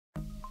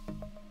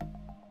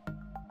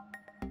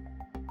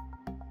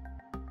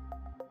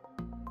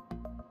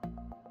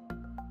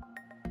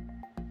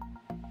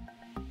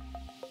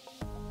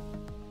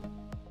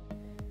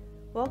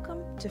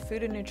Welcome to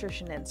Food and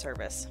Nutrition in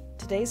Service.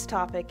 Today's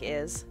topic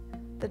is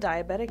the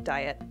diabetic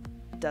diet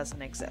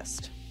doesn't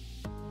exist.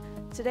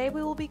 Today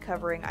we will be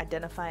covering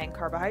identifying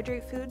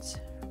carbohydrate foods,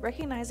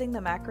 recognizing the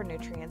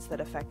macronutrients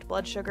that affect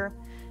blood sugar,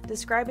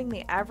 describing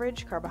the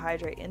average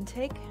carbohydrate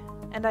intake,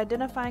 and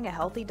identifying a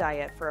healthy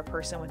diet for a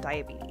person with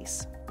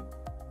diabetes.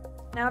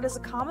 Now, it is a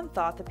common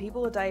thought that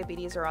people with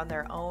diabetes are on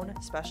their own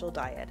special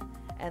diet,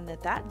 and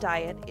that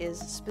diet is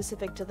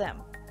specific to them.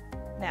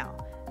 Now,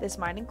 this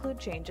might include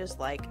changes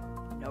like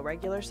no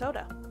regular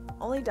soda,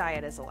 only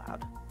diet is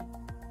allowed.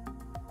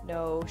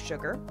 No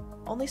sugar,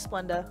 only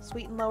Splenda,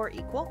 sweet and low or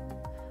equal,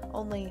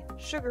 only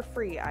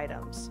sugar-free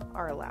items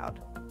are allowed.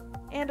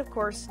 And of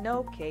course,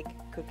 no cake,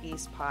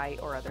 cookies, pie,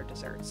 or other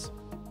desserts.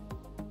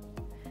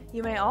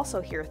 You may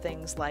also hear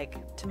things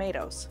like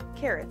tomatoes,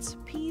 carrots,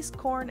 peas,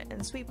 corn,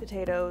 and sweet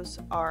potatoes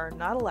are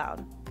not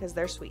allowed because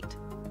they're sweet.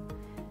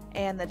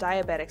 And the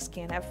diabetics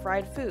can't have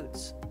fried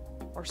foods,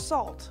 or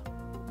salt,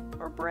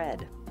 or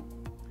bread.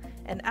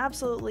 And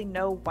absolutely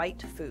no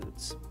white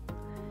foods.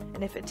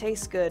 And if it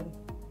tastes good,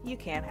 you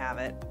can't have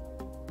it.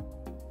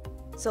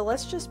 So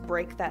let's just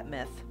break that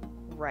myth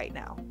right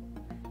now.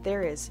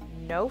 There is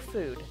no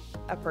food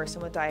a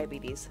person with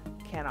diabetes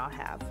cannot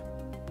have.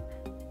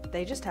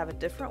 They just have a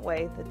different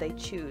way that they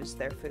choose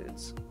their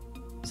foods.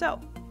 So,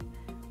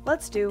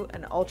 let's do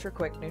an ultra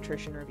quick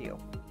nutrition review.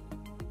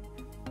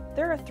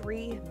 There are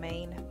three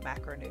main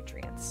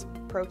macronutrients: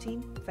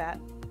 protein, fat,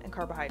 and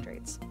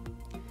carbohydrates.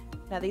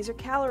 Now, these are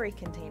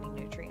calorie-containing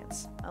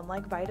nutrients,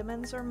 unlike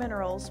vitamins or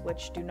minerals,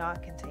 which do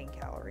not contain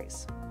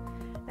calories.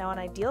 Now, in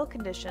ideal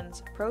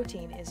conditions,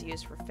 protein is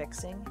used for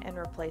fixing and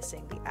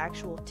replacing the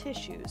actual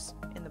tissues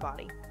in the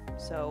body.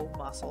 So,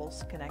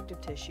 muscles,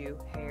 connective tissue,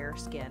 hair,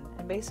 skin,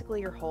 and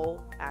basically your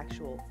whole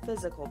actual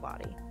physical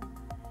body.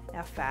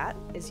 Now, fat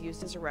is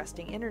used as a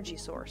resting energy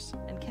source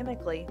and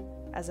chemically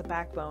as a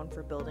backbone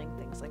for building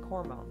things like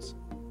hormones.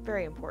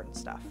 Very important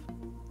stuff.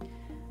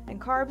 And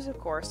carbs, of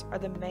course, are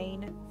the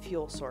main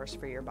fuel source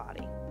for your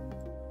body.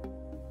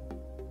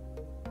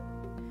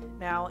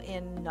 Now,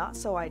 in not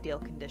so ideal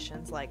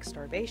conditions like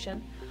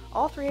starvation,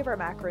 all three of our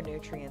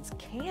macronutrients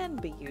can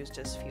be used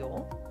as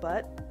fuel,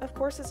 but of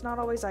course it's not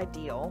always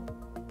ideal.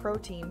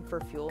 Protein for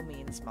fuel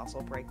means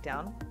muscle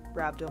breakdown,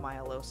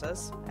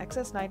 rhabdomyolysis,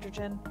 excess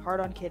nitrogen,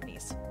 hard on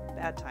kidneys,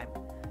 bad time.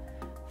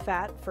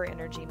 Fat for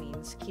energy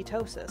means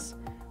ketosis,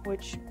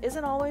 which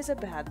isn't always a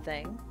bad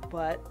thing,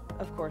 but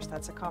of course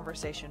that's a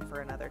conversation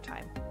for another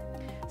time.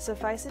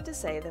 Suffice it to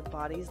say that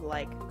bodies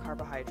like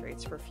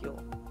carbohydrates for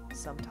fuel.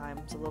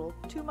 Sometimes a little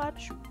too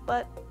much,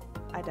 but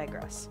I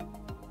digress.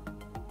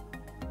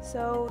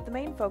 So the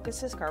main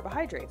focus is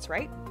carbohydrates,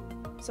 right?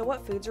 So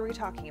what foods are we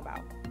talking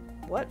about?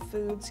 What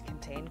foods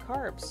contain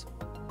carbs?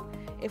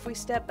 If we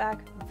step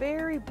back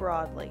very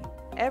broadly,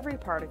 every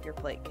part of your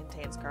plate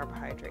contains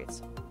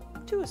carbohydrates,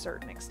 to a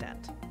certain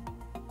extent.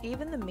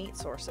 Even the meat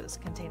sources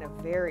contain a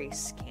very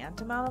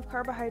scant amount of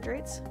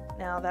carbohydrates.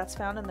 Now, that's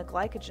found in the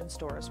glycogen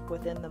stores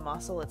within the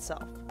muscle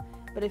itself.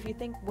 But if you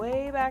think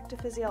way back to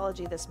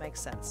physiology, this makes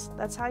sense.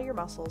 That's how your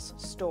muscles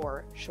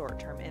store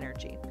short-term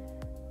energy.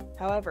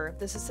 However,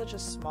 this is such a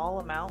small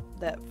amount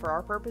that for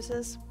our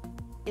purposes,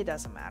 it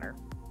doesn't matter.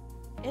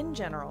 In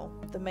general,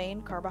 the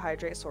main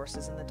carbohydrate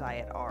sources in the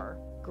diet are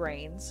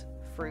grains,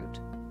 fruit,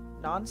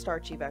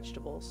 non-starchy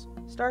vegetables,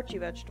 starchy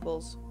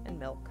vegetables, and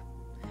milk.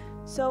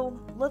 So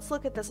let's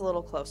look at this a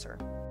little closer.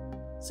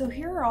 So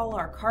here are all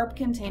our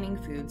carb-containing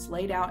foods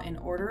laid out in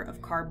order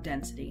of carb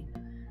density.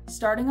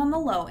 Starting on the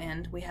low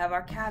end, we have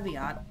our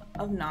caveat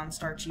of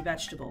non-starchy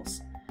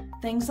vegetables.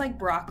 Things like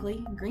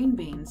broccoli, green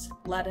beans,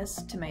 lettuce,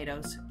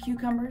 tomatoes,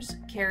 cucumbers,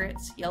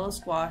 carrots, yellow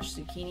squash,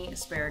 zucchini,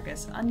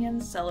 asparagus,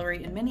 onions,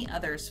 celery, and many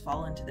others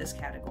fall into this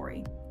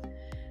category.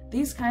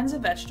 These kinds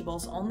of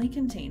vegetables only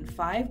contain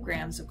 5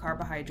 grams of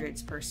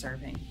carbohydrates per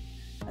serving.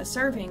 A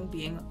serving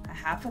being a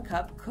half a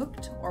cup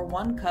cooked or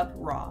 1 cup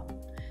raw.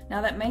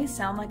 Now that may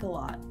sound like a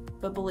lot,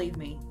 but believe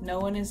me, no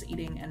one is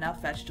eating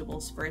enough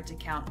vegetables for it to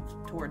count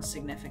towards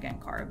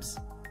significant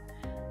carbs.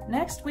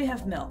 Next, we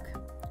have milk.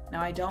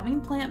 Now, I don't mean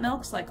plant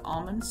milks like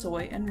almond,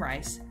 soy, and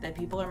rice that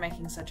people are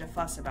making such a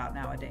fuss about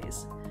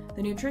nowadays.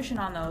 The nutrition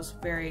on those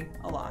vary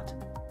a lot.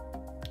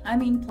 I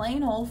mean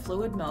plain old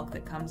fluid milk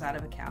that comes out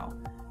of a cow.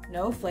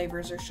 No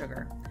flavors or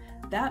sugar.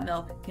 That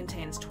milk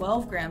contains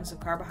 12 grams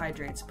of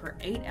carbohydrates per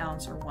 8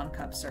 ounce or 1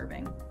 cup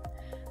serving.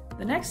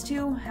 The next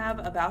two have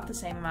about the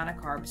same amount of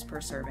carbs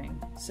per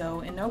serving, so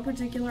in no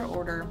particular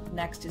order,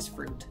 next is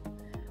fruit.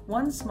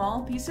 One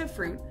small piece of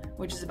fruit,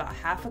 which is about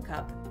half a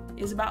cup,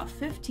 is about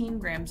 15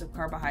 grams of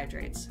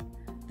carbohydrates.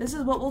 This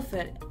is what will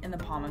fit in the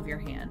palm of your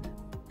hand.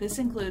 This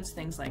includes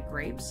things like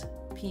grapes,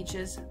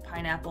 peaches,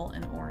 pineapple,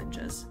 and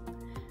oranges.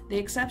 The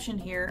exception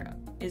here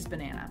is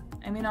banana.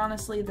 I mean,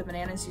 honestly, the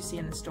bananas you see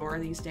in the store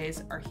these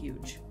days are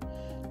huge.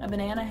 A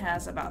banana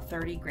has about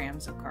 30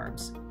 grams of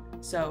carbs.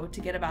 So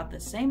to get about the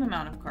same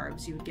amount of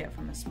carbs you would get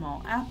from a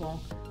small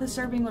apple, the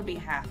serving would be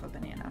half a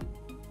banana.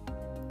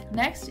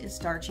 Next is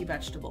starchy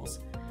vegetables.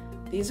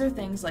 These are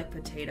things like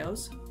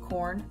potatoes,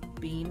 corn,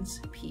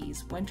 beans,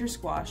 peas, winter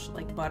squash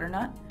like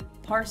butternut,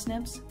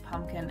 parsnips,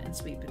 pumpkin, and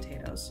sweet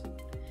potatoes.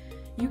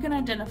 You can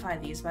identify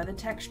these by the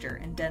texture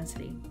and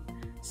density.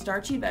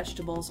 Starchy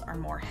vegetables are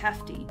more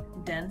hefty,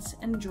 dense,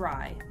 and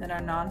dry than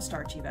our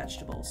non-starchy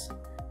vegetables.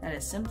 That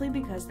is simply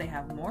because they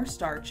have more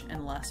starch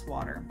and less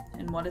water.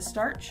 And what is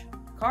starch?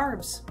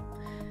 Carbs.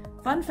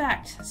 Fun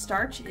fact,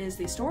 starch is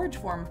the storage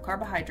form of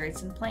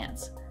carbohydrates in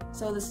plants.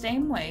 So the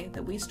same way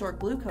that we store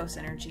glucose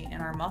energy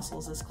in our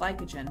muscles as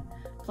glycogen,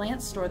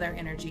 plants store their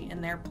energy in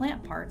their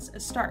plant parts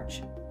as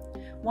starch.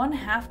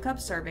 1/2 cup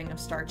serving of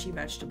starchy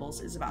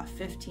vegetables is about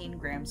 15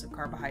 grams of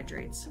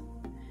carbohydrates.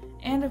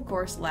 And of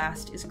course,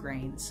 last is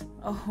grains.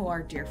 Oh,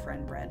 our dear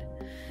friend bread.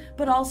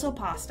 But also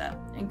pasta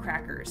and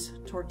crackers,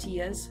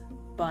 tortillas,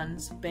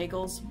 buns,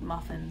 bagels,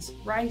 muffins,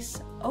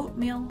 rice,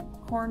 oatmeal,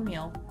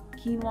 cornmeal,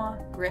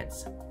 quinoa,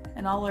 grits,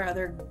 and all our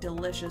other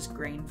delicious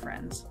grain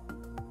friends.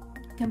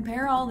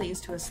 Compare all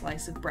these to a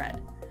slice of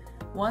bread.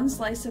 One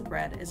slice of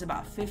bread is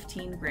about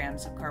 15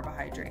 grams of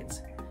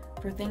carbohydrates.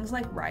 For things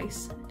like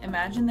rice,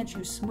 imagine that you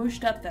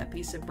smooshed up that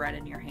piece of bread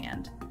in your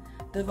hand.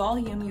 The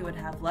volume you would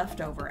have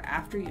left over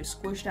after you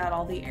squished out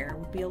all the air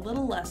would be a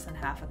little less than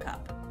 1/2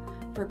 cup.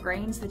 For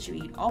grains that you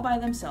eat all by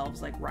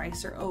themselves, like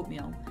rice or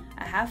oatmeal,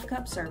 a 1/2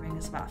 cup serving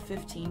is about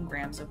 15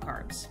 grams of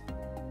carbs.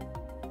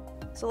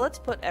 So let's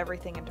put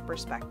everything into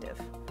perspective.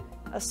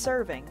 A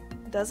serving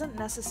doesn't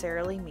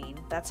necessarily mean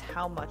that's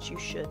how much you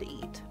should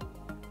eat.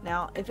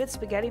 Now, if it's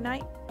spaghetti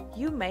night,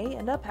 you may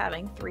end up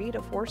having 3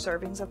 to 4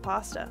 servings of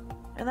pasta,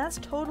 and that's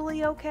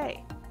totally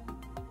okay.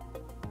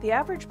 The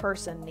average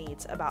person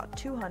needs about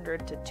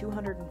 200 to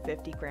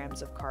 250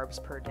 grams of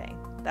carbs per day.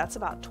 That's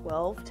about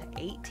 12 to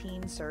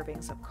 18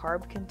 servings of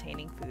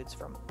carb-containing foods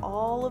from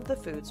all of the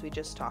foods we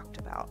just talked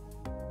about.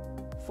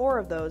 4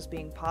 of those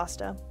being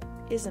pasta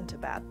isn't a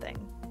bad thing.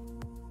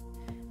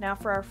 Now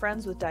for our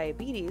friends with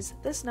diabetes,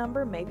 this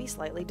number may be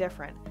slightly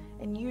different,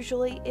 and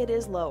usually it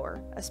is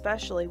lower,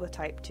 especially with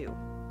type 2.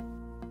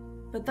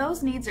 But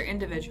those needs are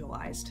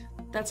individualized.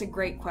 That's a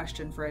great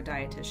question for a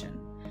dietitian.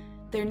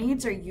 Their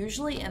needs are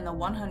usually in the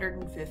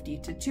 150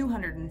 to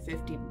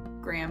 250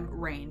 gram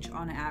range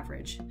on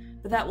average,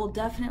 but that will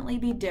definitely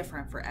be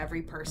different for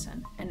every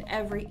person and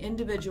every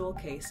individual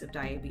case of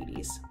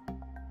diabetes.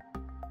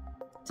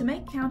 To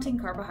make counting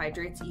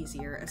carbohydrates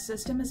easier, a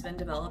system has been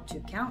developed to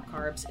count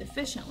carbs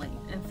efficiently,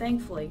 and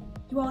thankfully,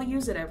 you all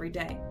use it every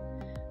day.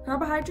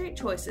 Carbohydrate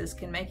choices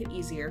can make it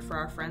easier for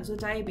our friends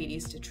with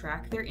diabetes to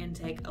track their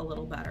intake a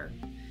little better.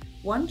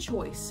 One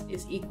choice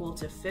is equal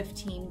to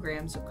 15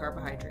 grams of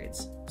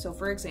carbohydrates. So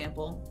for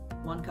example,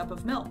 1 cup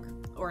of milk,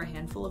 or a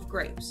handful of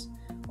grapes,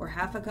 or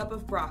 1/2 cup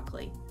of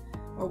broccoli,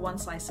 or 1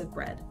 slice of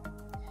bread.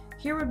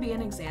 Here would be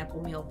an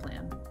example meal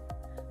plan.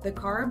 The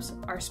carbs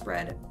are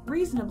spread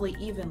reasonably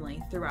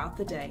evenly throughout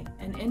the day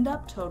and end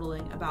up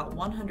totaling about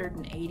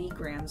 180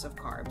 grams of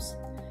carbs.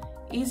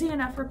 Easy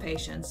enough for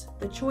patients,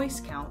 the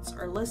choice counts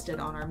are listed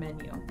on our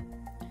menu.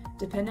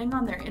 Depending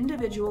on their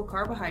individual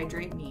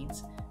carbohydrate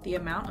needs, the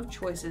amount of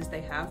choices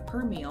they have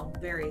per meal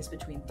varies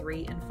between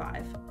 3 and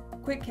 5.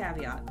 Quick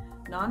caveat,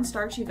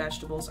 non-starchy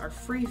vegetables are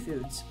free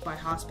foods by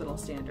hospital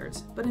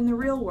standards, but in the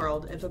real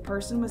world, if a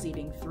person was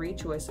eating 3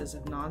 choices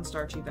of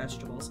non-starchy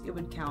vegetables, it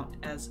would count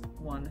as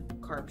 1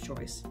 carb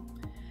choice.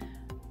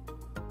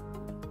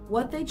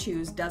 What they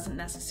choose doesn't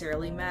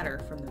necessarily matter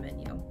from the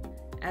menu.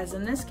 As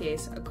in this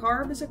case, a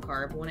carb is a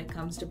carb when it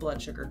comes to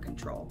blood sugar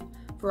control.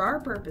 For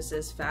our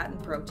purposes, fat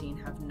and protein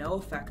have no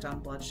effect on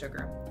blood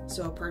sugar,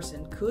 so a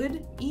person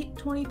could eat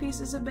 20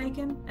 pieces of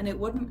bacon and it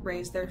wouldn't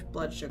raise their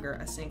blood sugar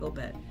a single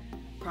bit.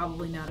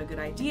 Probably not a good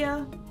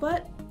idea,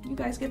 but you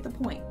guys get the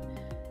point.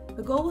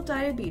 The goal with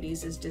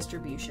diabetes is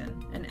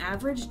distribution. An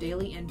average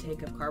daily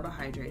intake of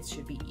carbohydrates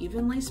should be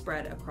evenly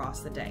spread across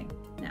the day.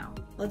 Now,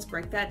 let's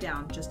break that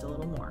down just a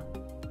little more.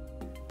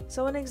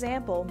 So an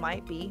example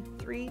might be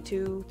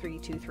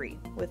 3-2-3-2-3,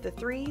 with the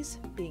 3s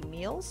being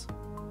meals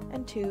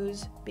and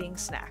 2s being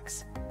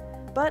snacks.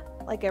 But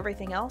like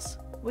everything else,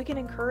 we can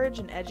encourage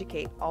and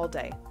educate all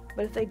day,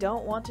 but if they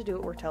don't want to do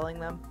what we're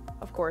telling them,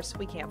 of course,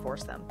 we can't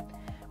force them.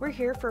 We're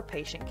here for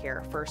patient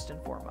care first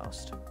and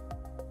foremost.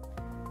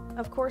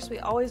 Of course, we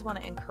always want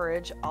to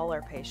encourage all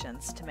our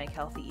patients to make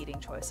healthy eating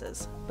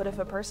choices, but if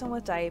a person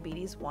with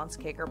diabetes wants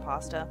cake or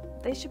pasta,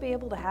 they should be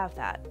able to have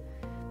that.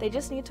 They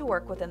just need to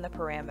work within the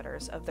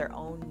parameters of their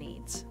own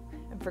needs.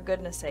 And for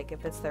goodness sake,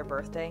 if it's their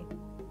birthday,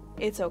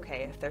 it's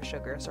okay if their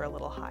sugars are a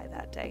little high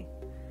that day.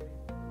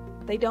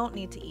 They don't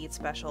need to eat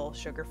special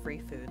sugar-free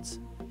foods,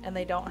 and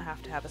they don't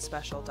have to have a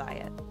special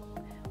diet.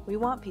 We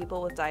want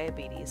people with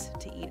diabetes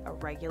to eat a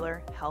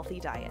regular, healthy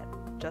diet,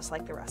 just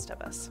like the rest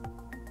of us.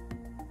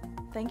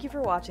 Thank you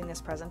for watching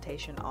this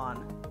presentation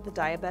on The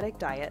Diabetic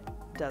Diet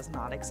Does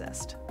Not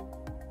Exist.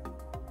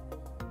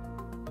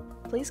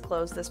 Please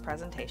close this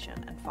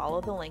presentation and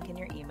follow the link in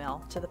your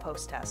email to the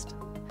post-test.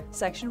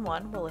 Section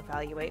 1 will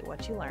evaluate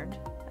what you learned,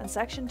 and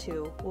Section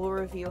 2 will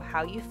review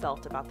how you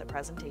felt about the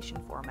presentation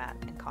format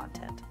and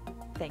content.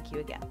 Thank you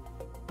again.